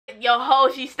like, yo, ho,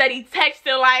 she steady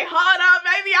texting like, hold up,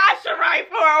 maybe I should write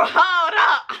for her, hold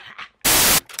up.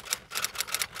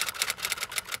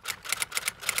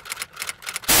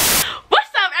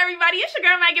 Everybody, it's your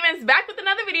girl Maggie Gibbons back with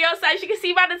another video. So as you can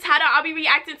see by the title, I'll be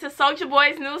reacting to Soulja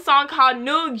Boy's new song called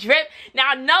New Drip.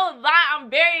 Now, no lie, I'm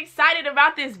very excited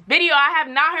about this video. I have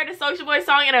not heard a Soulja Boy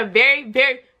song in a very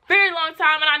long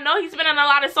time, and I know he's been in a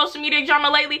lot of social media drama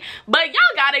lately, but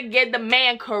y'all gotta give the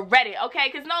man credit, okay?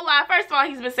 Because no lie, first of all,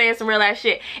 he's been saying some real ass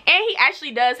shit, and he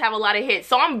actually does have a lot of hits,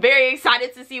 so I'm very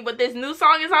excited to see what this new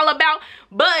song is all about.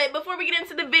 But before we get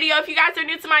into the video, if you guys are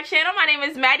new to my channel, my name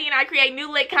is Maddie, and I create new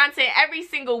lit content every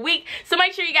single week, so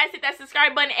make sure you guys hit that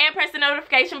subscribe button and press the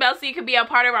notification bell so you can be a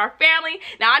part of our family.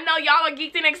 Now, I know y'all are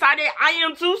geeked and excited, I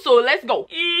am too, so let's go.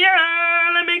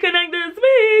 Yeah, let me connect the speaker,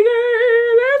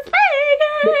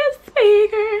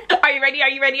 Are you ready? Are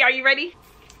you ready? Are you ready?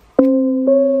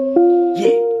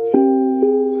 Yeah.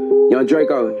 Young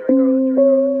Draco.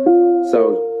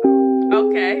 So.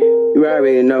 Okay. You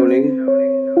already know, nigga.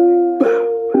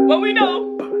 What we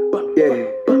know? Yeah.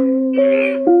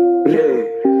 Yeah.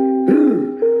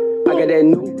 I got that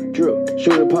new drip.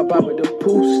 Shoot it pop out with the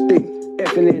pool stick.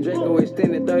 Effing and Draco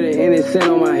extended 30 and it's sent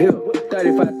on my hip.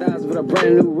 35,000 for the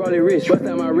brand new rolling wrist. Bust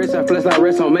out my wrist, I flex like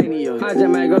WrestleMania. I just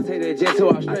might go take that jet to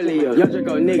Australia. Young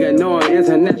Draco nigga, know I'm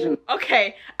international.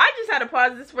 Okay, I just had to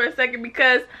pause this for a second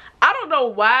because I don't know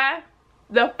why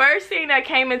the first thing that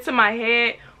came into my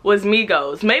head was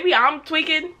Migos. Maybe I'm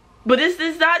tweaking, but this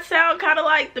does not sound kind of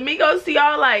like the Migos to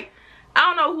y'all. Like, I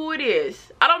don't know who it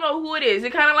is. I don't know who it is.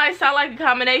 It kind of like sound like a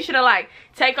combination of like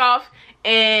Takeoff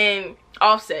and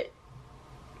Offset.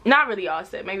 Not really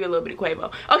Offset, maybe a little bit of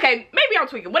Quavo. Okay, maybe I'm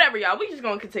tweaking. Whatever, y'all. We just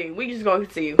gonna continue.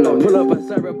 Pull up a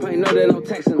server paint, know that I'm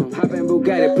texting them. Hop in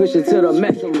Bugatti, push it to the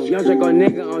maximum. Young Draco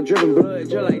nigga on dripping blood,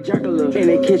 just like Dracula. In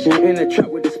the kitchen, in the trap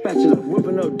with the spatula.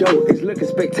 Whipping up dope, it's looking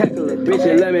spectacular. Bitch,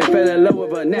 and let me fell in love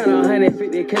with a nap.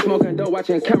 150, catch smoking dope,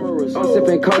 watching cameras. I'm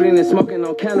sipping codeine and smoking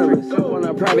on cannabis. Go on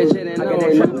a private jet and I got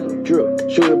that new drip.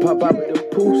 Shoot it pop out with the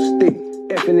pool stick.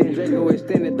 Effing and Draco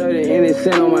extended 30 and it's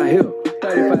sent on my hip.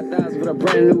 35,000 for the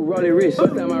brand new rolling wrist.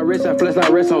 Bust out my wrist, I flex like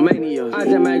WrestleMania. I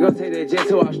just might go take that jet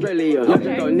to Australia. Young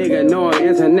Draco nigga, know I'm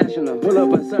international. Pull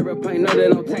up a server paint, know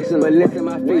that I'm texting. But listen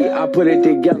my feet, I put it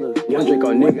together. Young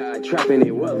Draco nigga, I trapping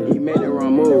it well. He made the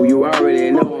wrong move, you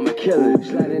already know I'm a killer.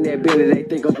 Sliding that Billy, they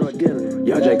think I'm drug dealer.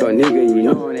 Young Draco nigga, you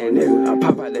know I'm that nigga. I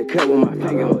pop out the cut with my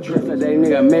finger. Dress like that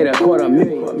nigga made a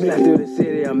 $250,000. Slide through the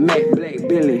city, I make Black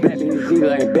Billy. Black Billy see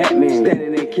like Batman.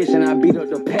 Standing in the kitchen, I beat up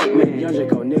the Pac-Man. Young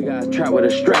Draco nigga, I trap with a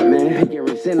strap, man. Picking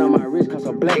resent on my wrist, cause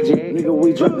a blackjack. Nigga,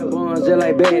 we dropping bombs just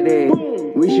like Baghdad.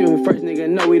 We shooting first, nigga,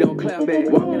 no, we don't clap back.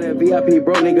 Walking a VIP,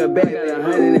 bro, nigga, back. Got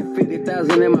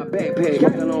 150,000 in my backpack.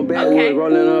 Smoking on backwood,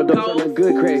 rolling on dope, selling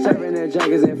good crack. Serving the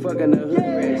junkies and fucking the hood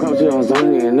rats. Come to on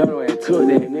zone, nigga, know where I took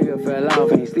that. Nigga fell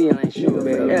off, ain't still, ain't sugar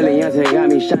back. Eliante got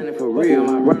me shining for real.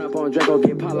 My run up on Draco,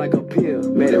 get popped like a pill.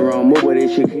 Made the wrong move, but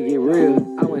this shit could get real.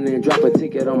 I went and dropped a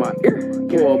ticket on my ear.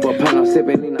 Pour up a pound, I'm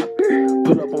sipping in a beer.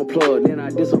 Pull up on plug, then I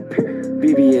disappear.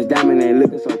 BBS diamond ain't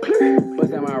looking so clear.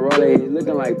 Bust out my roller, it's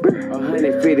looking like beer.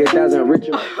 150,000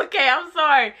 richer. Okay, I'm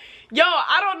sorry. Yo,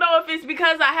 I don't know if it's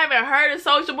because I haven't heard a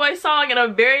Soulja Boy song in a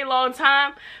very long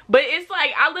time, but it's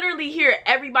like I literally hear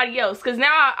everybody else. Because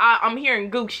now I'm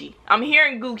hearing Gucci. I'm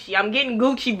hearing Gucci. I'm getting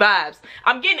Gucci vibes.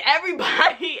 I'm getting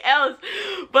everybody else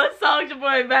but Soulja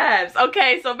Boy vibes.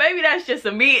 Okay, so maybe that's just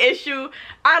a me issue.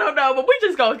 I don't know, but we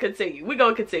just gonna continue. We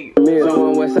gonna continue.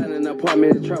 On West Side in an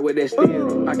apartment, truck with that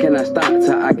steel. I cannot stop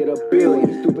till I get a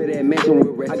billion. Stupid ass mansion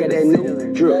with rest. I got that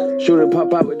new drip. Shoot it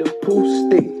pop out with the pool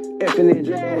stick. Effing and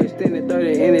Draco extended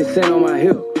 30 and it's sent on my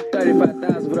hip.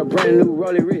 35,000 for the brand new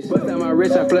rolling wrist. Bust out my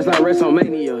wrist, I flex like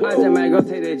WrestleMania. I just might go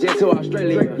take that jet to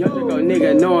Australia. Young Draco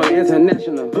nigga, know I'm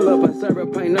international. Pull up a server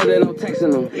paint, know that I'm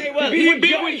texting them. He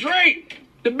big with Drake,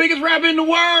 the biggest rapper in the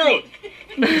world.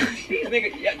 These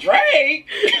niggas, yeah, Drake.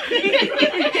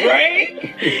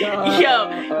 Drake. Yo,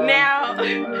 now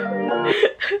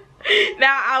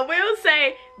I will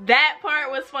say that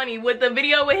part was funny with the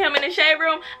video with him in the shade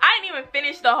room. I didn't even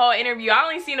finish the whole interview. I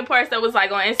only seen the parts that was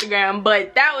like on Instagram,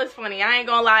 but that was funny. I ain't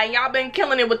gonna lie, y'all been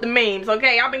killing it with the memes,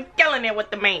 okay? Y'all been killing it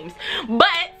with the memes.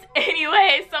 But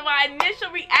anyway, so my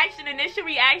initial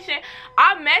reaction,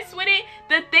 I messed with it.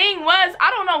 The thing was, I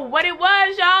don't know what it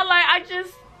was, y'all. Like,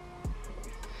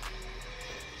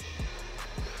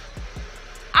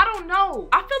 I don't know.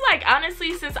 I feel like,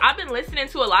 honestly, since I've been listening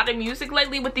to a lot of music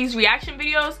lately with these reaction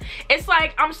videos, it's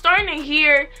like I'm starting to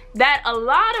hear that a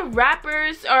lot of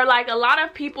rappers or like a lot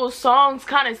of people's songs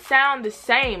kind of sound the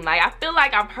same. Like, I feel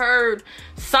like I've heard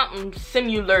something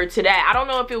similar to that. I don't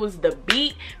know if it was the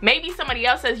beat. Maybe somebody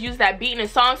else has used that beat in a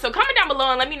song. So comment down below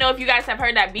and let me know if you guys have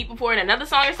heard that beat before in another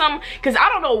song or something, because I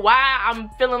don't know why I'm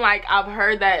feeling like I've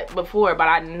heard that before, but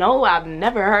I know I've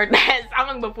never heard that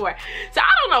song before. So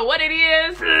I don't know what it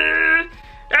is.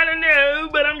 I don't know,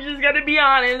 but I'm just gonna be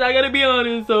honest. I gotta be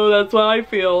honest, so that's what I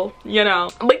feel, you know.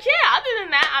 But yeah, other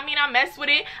than that, I mean, I messed with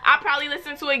it. I'll probably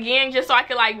listen to it again just so I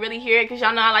could like really hear it, because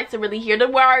y'all know I like to really hear the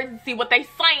words and see what they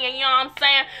saying, you know what I'm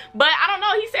saying? But I don't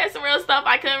know, he said some real stuff.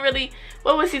 I couldn't really,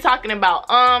 what was he talking about?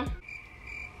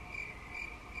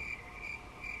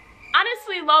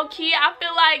 Honestly, low-key, I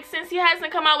feel like since he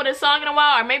hasn't come out with a song in a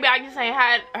while, or maybe I just ain't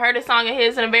heard a song of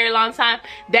his in a very long time,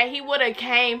 that he would have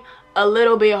came a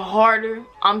little bit harder.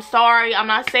 I'm sorry, I'm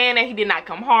not saying that he did not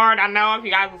come hard. I know if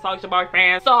you guys are Soulja Boy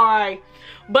fans, sorry,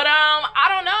 but I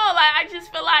don't know, like I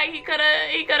just feel like he could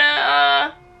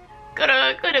have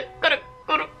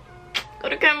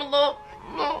came a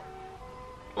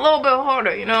little bit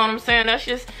harder, you know what I'm saying? That's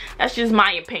just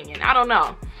my opinion. I don't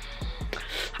know.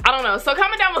 So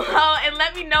comment down below and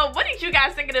let me know, what did you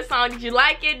guys think of this song? Did you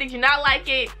like it? Did you not like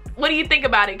it? What do you think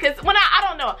about it? Because when I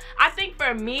don't know, I think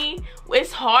for me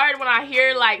it's hard when I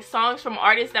hear like songs from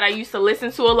artists that I used to listen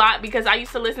to a lot, because I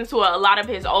used to listen to a lot of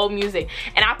his old music,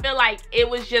 and I feel like it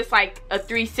was just like a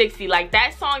 360. Like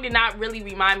that song did not really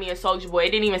remind me of Soulja Boy.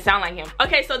 It didn't even sound like him.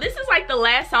 Okay, so this is like the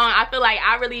last song I feel like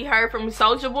I really heard from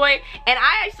Soulja Boy, and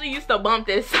I actually used to bump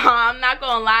this song, I'm not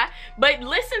gonna lie. But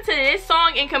listen to this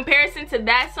song in comparison to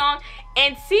that song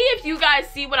and see if you guys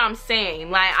see what I'm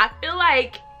saying. Like I feel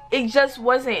like it just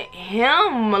wasn't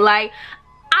him. Like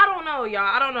I don't know, y'all.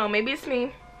 I don't know, maybe it's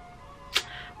me,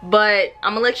 but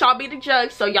I'm gonna let y'all be the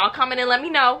judge. So y'all comment and let me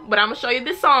know. But I'm gonna show you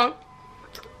this song.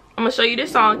 I'm gonna show you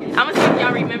this song. I'm gonna see if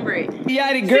y'all remember it.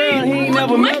 Yeah, the girl, he ain't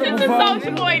never met her Listen to before.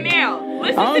 Soulja Boy now.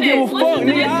 Listen I don't to give this. a fuck, Listen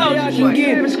to this nigga. Soulja Y'all can Boy.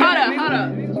 get Hold up.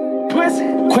 Pussy.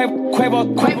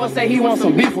 Quavo say he wants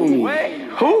some beef with me. Wait,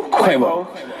 who?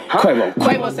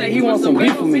 Quavo say he wants some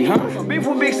beef with me, huh? Beef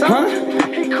with Big Son?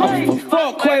 He crazy.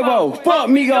 Fuck Quavo, fuck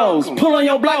Migos, pull on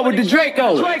your block with the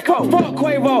Draco. Fuck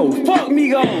Quavo, fuck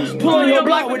Migos, pull on your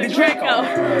block with the Draco.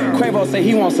 Quavo say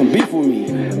he wants some beef with me.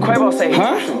 Quavo say he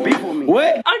wants some beef with me.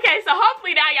 What? Okay, so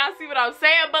hopefully now y'all see what I'm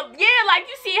saying. But yeah, like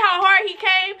you see how hard he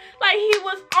came? Like he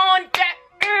was on that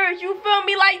earth, you feel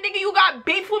me? Like nigga, you got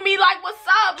beef with me, like what's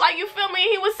up? Like you feel me?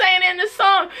 He was saying it in the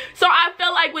song. So I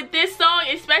felt like with this song,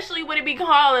 especially with it be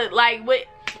called like with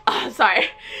sorry.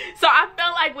 So I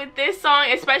felt like with this song,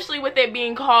 especially with it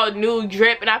being called New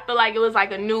Drip, and I feel like it was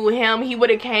like a new him, he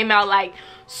would have came out like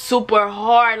super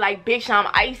hard, like bitch I'm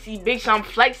icy, bitch I'm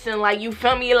flexing, like you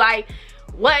feel me? Like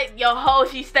what, your hoe,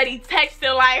 she steady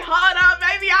texting like, hold up,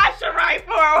 maybe I should write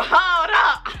for her, hold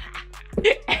up.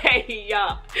 Hey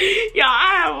y'all,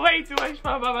 I have way too much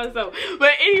fun by myself.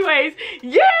 But anyways,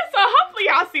 yeah, so hopefully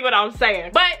y'all see what I'm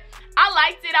saying. But I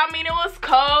liked it. I mean, it was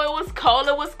cold. It was cold.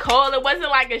 It was cold. It wasn't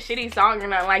like a shitty song or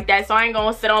nothing like that. So I ain't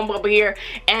gonna sit on over here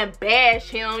and bash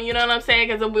him. You know what I'm saying?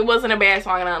 Because it wasn't a bad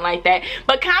song or nothing like that.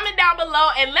 But comment down below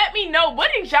and let me know,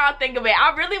 what did y'all think of it?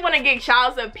 I really want to get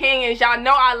y'all's opinions. Y'all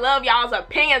know I love y'all's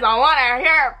opinions. I want to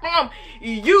hear it from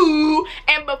you.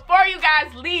 And before you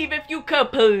guys leave, if you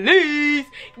could please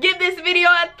give this video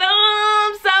a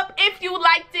thumbs up if you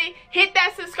liked it. Hit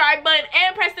that subscribe button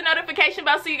and press the notification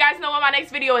bell so you guys know when my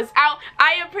next video is out.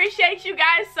 I appreciate you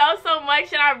guys so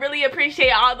much, and I really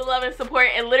appreciate all the love and support.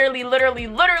 It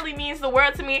literally means the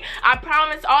world to me. I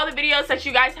promise all the videos that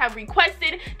you guys have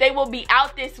requested, they will be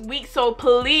out this week, so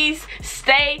please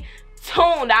stay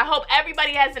tuned. I hope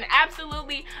everybody has an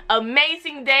absolutely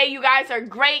amazing day. You guys are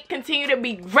great. Continue to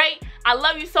be great. I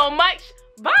love you so much.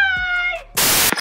 Bye.